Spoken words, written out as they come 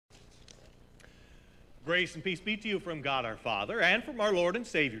Grace and peace be to you from God our Father and from our Lord and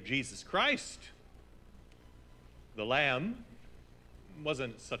Savior Jesus Christ. The lamb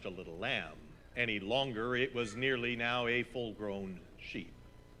wasn't such a little lamb any longer. It was nearly now a full-grown sheep.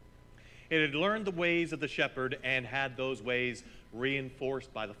 It had learned the ways of the shepherd and had those ways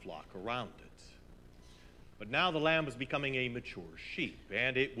reinforced by the flock around it. But now the lamb was becoming a mature sheep,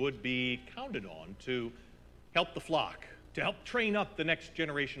 and it would be counted on to help the flock, to help train up the next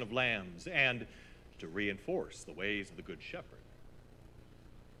generation of lambs, and to reinforce the ways of the good shepherd.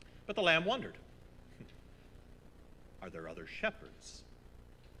 But the lamb wondered, are there other shepherds?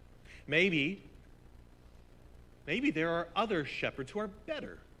 Maybe there are other shepherds who are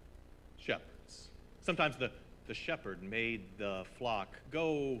better shepherds. Sometimes the shepherd made the flock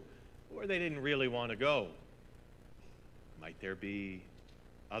go where they didn't really want to go. Might there be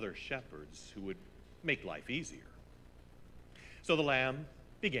other shepherds who would make life easier? So the lamb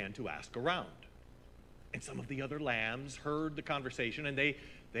began to ask around. And some of the other lambs heard the conversation, and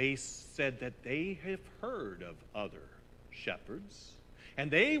they said that they have heard of other shepherds, and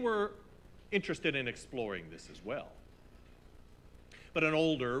they were interested in exploring this as well. But an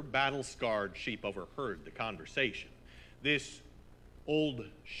older, battle-scarred sheep overheard the conversation. This old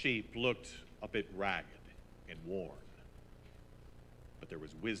sheep looked a bit ragged and worn, but there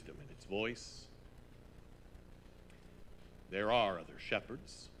was wisdom in its voice. "There are other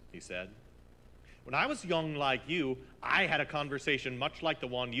shepherds," he said. "When I was young like you, I had a conversation much like the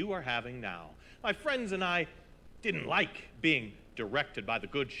one you are having now. My friends and I didn't like being directed by the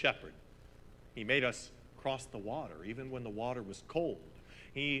Good Shepherd. He made us cross the water even when the water was cold.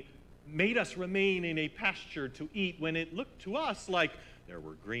 He made us remain in a pasture to eat when it looked to us like there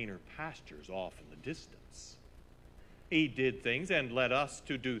were greener pastures off in the distance. He did things and led us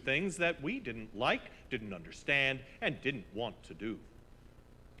to do things that we didn't like, didn't understand, and didn't want to do.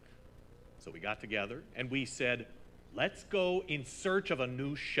 So we got together and we said, let's go in search of a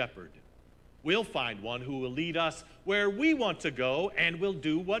new shepherd. We'll find one who will lead us where we want to go, and we'll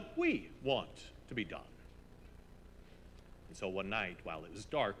do what we want to be done." And so one night, while it was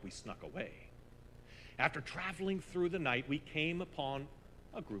dark, we snuck away. After traveling through the night, we came upon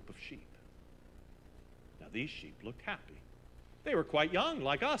a group of sheep. Now these sheep looked happy. They were quite young,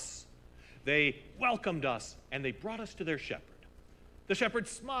 like us. They welcomed us, and they brought us to their shepherd. The shepherd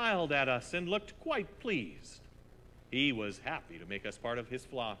smiled at us and looked quite pleased. He was happy to make us part of his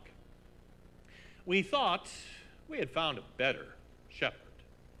flock. We thought we had found a better shepherd.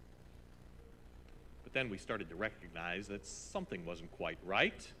 But then we started to recognize that something wasn't quite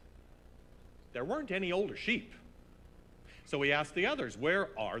right. There weren't any older sheep. So we asked the others, where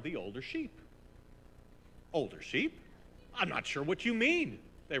are the older sheep? "Older sheep? I'm not sure what you mean,"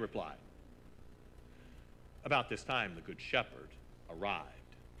 they replied. About this time, the Good Shepherd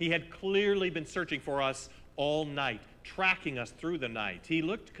arrived. He had clearly been searching for us all night, tracking us through the night. He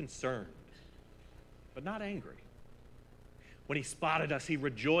looked concerned, but not angry. When he spotted us, he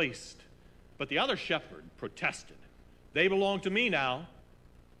rejoiced. But the other shepherd protested. "They belong to me now."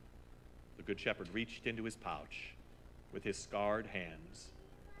 The Good Shepherd reached into his pouch with his scarred hands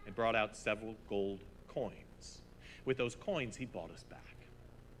and brought out several gold coins. With those coins, he bought us back.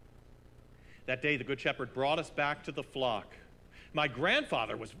 That day, the Good Shepherd brought us back to the flock. My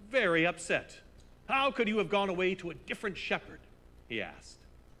grandfather was very upset. "How could you have gone away to a different shepherd?" he asked.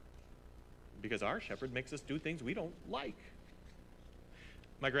 "Because our shepherd makes us do things we don't like."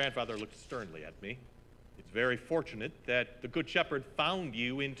 My grandfather looked sternly at me. "It's very fortunate that the Good Shepherd found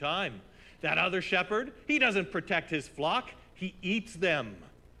you in time. That other shepherd, he doesn't protect his flock, he eats them.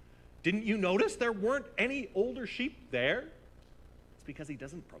 Didn't you notice there weren't any older sheep there? It's because he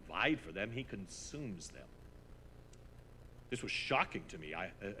doesn't provide for them, he consumes them." This was shocking to me,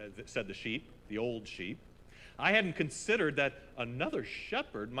 said the sheep, the old sheep. I hadn't considered that another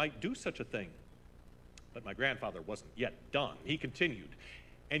shepherd might do such a thing. But my grandfather wasn't yet done. He continued,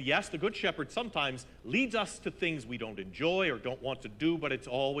 "And yes, the Good Shepherd sometimes leads us to things we don't enjoy or don't want to do, but it's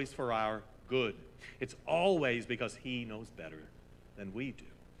always for our good. It's always because he knows better than we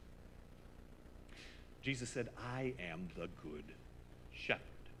do." Jesus said, "I am the Good Shepherd."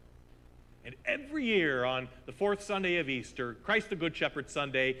 And every year on the fourth Sunday of Easter, Christ the Good Shepherd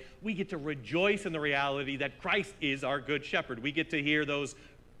Sunday, we get to rejoice in the reality that Christ is our Good Shepherd. We get to hear those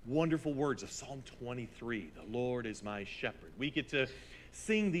wonderful words of Psalm 23, "The Lord is my shepherd." We get to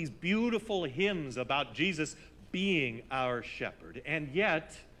sing these beautiful hymns about Jesus being our shepherd. And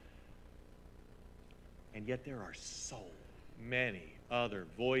yet there are so many other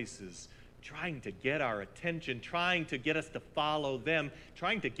voices trying to get our attention, trying to get us to follow them,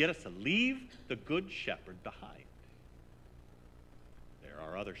 trying to get us to leave the Good Shepherd behind. There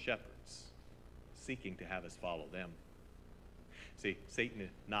are other shepherds seeking to have us follow them. See, Satan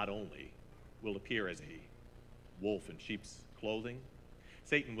not only will appear as a wolf in sheep's clothing,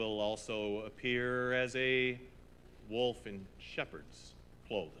 Satan will also appear as a wolf in shepherd's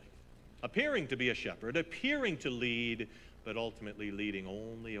clothing, appearing to be a shepherd, appearing to lead, but ultimately leading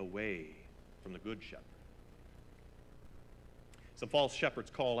only away from the good shepherd. Some false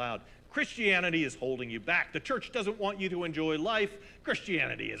shepherds call out, Christianity is holding you back. The church doesn't want you to enjoy life.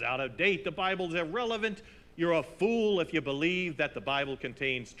 Christianity is out of date. The Bible is irrelevant. You're a fool if you believe that the Bible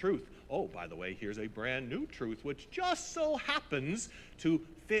contains truth. Oh, by the way, here's a brand new truth which just so happens to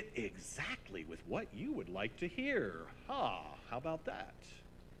fit exactly with what you would like to hear. How about that?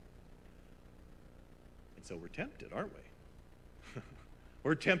 And so we're tempted, aren't we?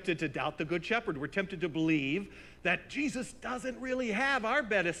 We're tempted to doubt the Good Shepherd. We're tempted to believe that Jesus doesn't really have our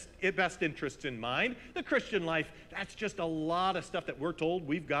best interests in mind. The Christian life, that's just a lot of stuff that we're told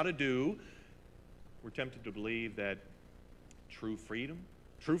we've got to do. We're tempted to believe that true freedom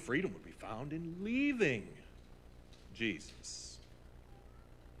would be found in leaving Jesus.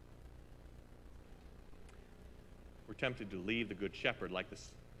 We're tempted to leave the Good Shepherd like the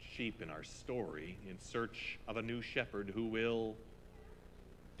sheep in our story in search of a new shepherd who will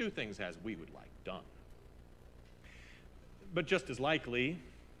do things as we would like done. But just as likely,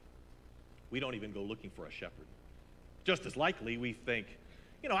 we don't even go looking for a shepherd. Just as likely, we think,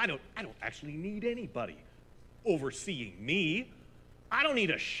 I don't actually need anybody overseeing me. I don't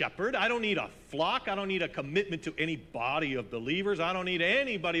need a shepherd. I don't need a flock. I don't need a commitment to any body of believers. I don't need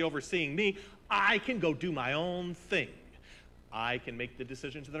anybody overseeing me. I can go do my own thing. I can make the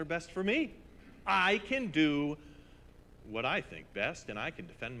decisions that are best for me. I can do what I think best, and I can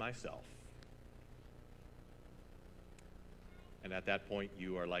defend myself. And at that point,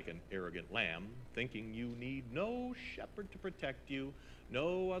 you are like an arrogant lamb, thinking you need no shepherd to protect you,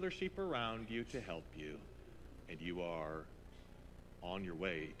 no other sheep around you to help you, and you are on your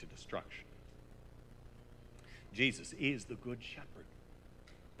way to destruction. Jesus is the Good Shepherd.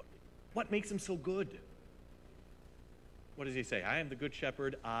 But what makes him so good? What does he say? I am the Good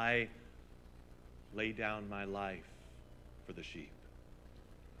Shepherd. I lay down my life for the sheep.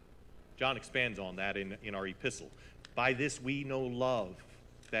 John expands on that in our epistle. By this we know love,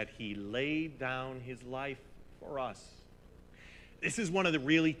 that he laid down his life for us. This is one of the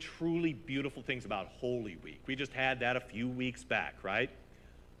really, truly beautiful things about Holy Week. We just had that a few weeks back, right?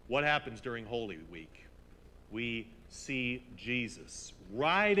 What happens during Holy Week? We see Jesus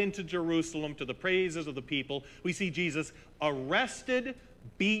ride into Jerusalem to the praises of the people. We see Jesus arrested,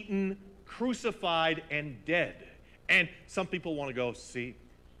 beaten, crucified, and dead. And some people want to go, see,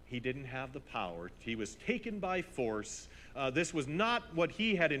 he didn't have the power. He was taken by force. This was not what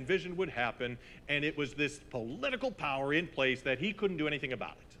he had envisioned would happen, and it was this political power in place that he couldn't do anything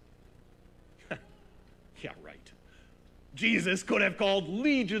about it. Yeah, right. Jesus could have called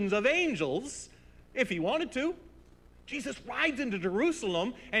legions of angels if he wanted to. Jesus rides into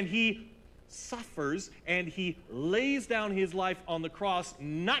Jerusalem, and he suffers, and he lays down his life on the cross,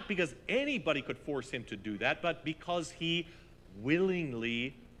 not because anybody could force him to do that, but because he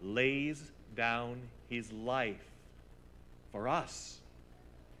willingly lays down his life for us.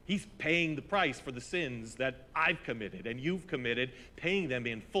 He's paying the price for the sins that I've committed and you've committed, paying them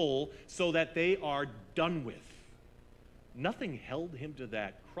in full so that they are done with. Nothing held him to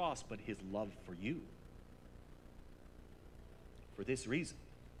that cross but his love for you. For this reason,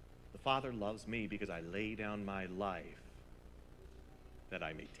 the Father loves me, because I lay down my life that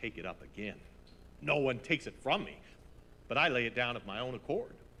I may take it up again. No one takes it from me, but I lay it down of my own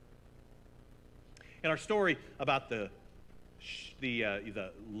accord. In our story about the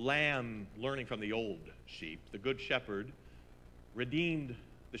lamb learning from the old sheep, the Good Shepherd redeemed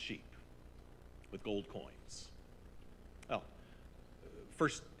the sheep with gold coins. Well, 1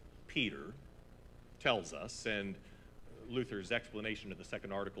 Peter tells us, and Luther's explanation of the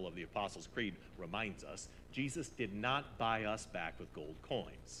second article of the Apostles' Creed reminds us, Jesus did not buy us back with gold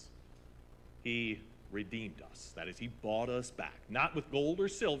coins. He redeemed us. That is, he bought us back, not with gold or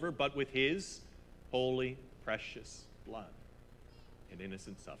silver, but with his holy, precious blood and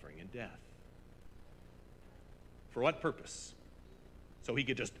innocent suffering and death. For what purpose? So he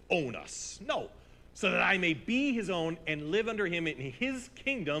could just own us? No. So that I may be his own and live under him in his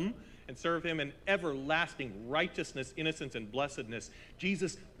kingdom and serve him in everlasting righteousness, innocence, and blessedness.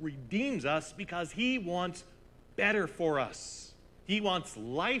 Jesus redeems us because he wants better for us. He wants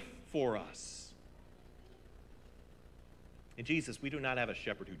life for us. In Jesus, we do not have a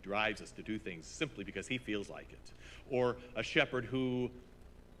shepherd who drives us to do things simply because he feels like it, or a shepherd who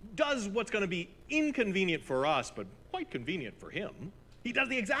does what's going to be inconvenient for us, but quite convenient for him. He does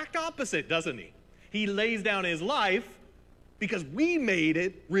the exact opposite, doesn't he? He lays down his life because we made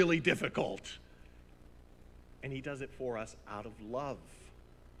it really difficult. And he does it for us out of love.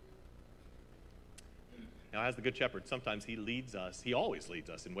 Now, as the Good Shepherd, sometimes he leads us, he always leads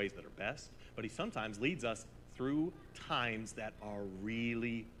us in ways that are best, but he sometimes leads us through times that are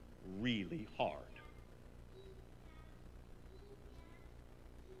really, really hard.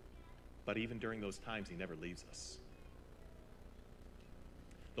 But even during those times, he never leaves us.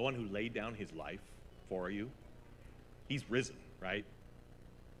 The one who laid down his life for you, he's risen, right?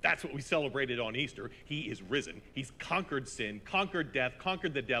 That's what we celebrated on Easter. He is risen. He's conquered sin, conquered death,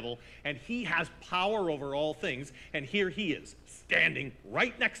 conquered the devil, and he has power over all things. And here he is, standing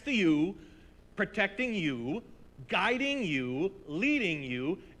right next to you, protecting you, guiding you, leading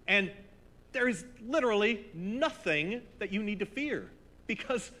you, and there is literally nothing that you need to fear,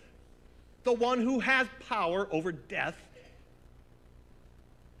 because the one who has power over death,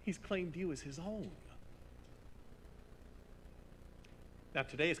 he's claimed you as his own. Now,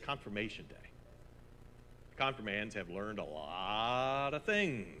 today is Confirmation Day. Confirmands have learned a lot of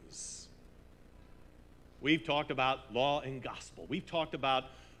things. We've talked about law and gospel. We've talked about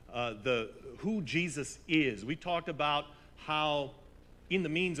who Jesus is. We talked about how in the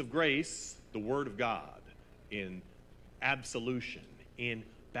means of grace, the Word of God, in absolution, in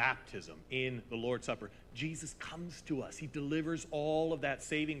baptism, in the Lord's Supper, Jesus comes to us. He delivers all of that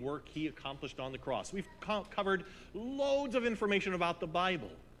saving work he accomplished on the cross. We've covered loads of information about the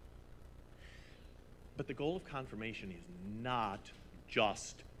Bible. But the goal of confirmation is not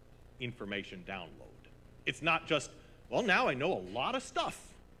just information download. It's not just, well, now I know a lot of stuff.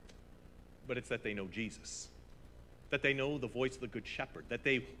 But it's that they know Jesus, that they know the voice of the Good Shepherd, that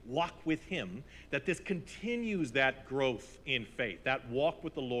they walk with him, that this continues that growth in faith, that walk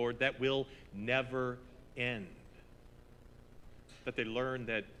with the Lord that will never end. That they learn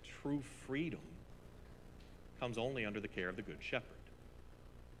that true freedom comes only under the care of the Good Shepherd.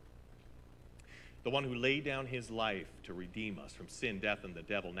 The one who laid down his life to redeem us from sin, death, and the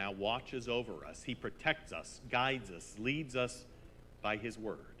devil now watches over us. He protects us, guides us, leads us by his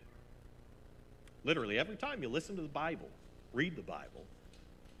word. Literally, every time you listen to the Bible, read the Bible,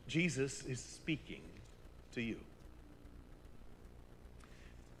 Jesus is speaking to you.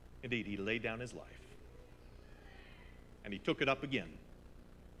 Indeed, he laid down his life, and he took it up again.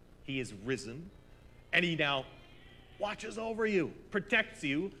 He is risen, and he now watches over you, protects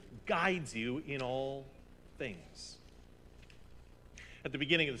you, guides you in all things. At the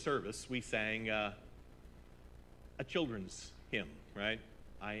beginning of the service, we sang a children's hymn, right?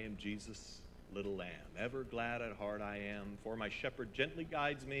 I am Jesus' little lamb, ever glad at heart I am, for my shepherd gently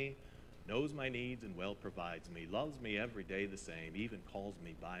guides me, knows my needs and well provides me, loves me every day the same, even calls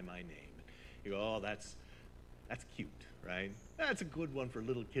me by my name. You go, oh, that's cute, right? That's a good one for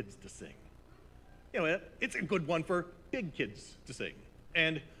little kids to sing. You know, it's a good one for big kids to sing,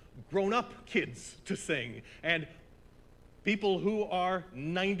 and grown-up kids to sing, and people who are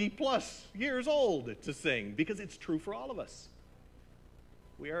 90 plus years old to sing, because it's true for all of us.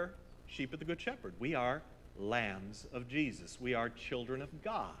 We are sheep of the Good Shepherd. We are lambs of Jesus. We are children of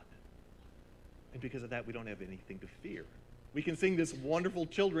God. And because of that, we don't have anything to fear. We can sing this wonderful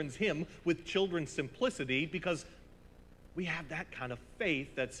children's hymn with children's simplicity because we have that kind of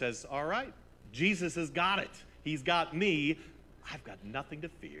faith that says, all right, Jesus has got it. He's got me. I've got nothing to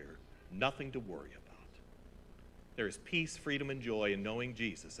fear, nothing to worry about. There is peace, freedom, and joy in knowing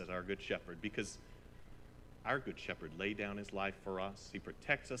Jesus as our Good Shepherd, because our Good Shepherd laid down his life for us. He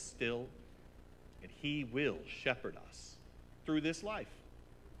protects us still, and he will shepherd us through this life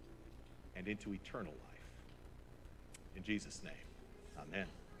and into eternal life. In Jesus' name, amen.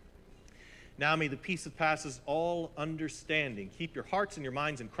 Now may the peace that passes all understanding keep your hearts and your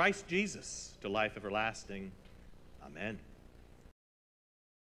minds in Christ Jesus to life everlasting. Amen.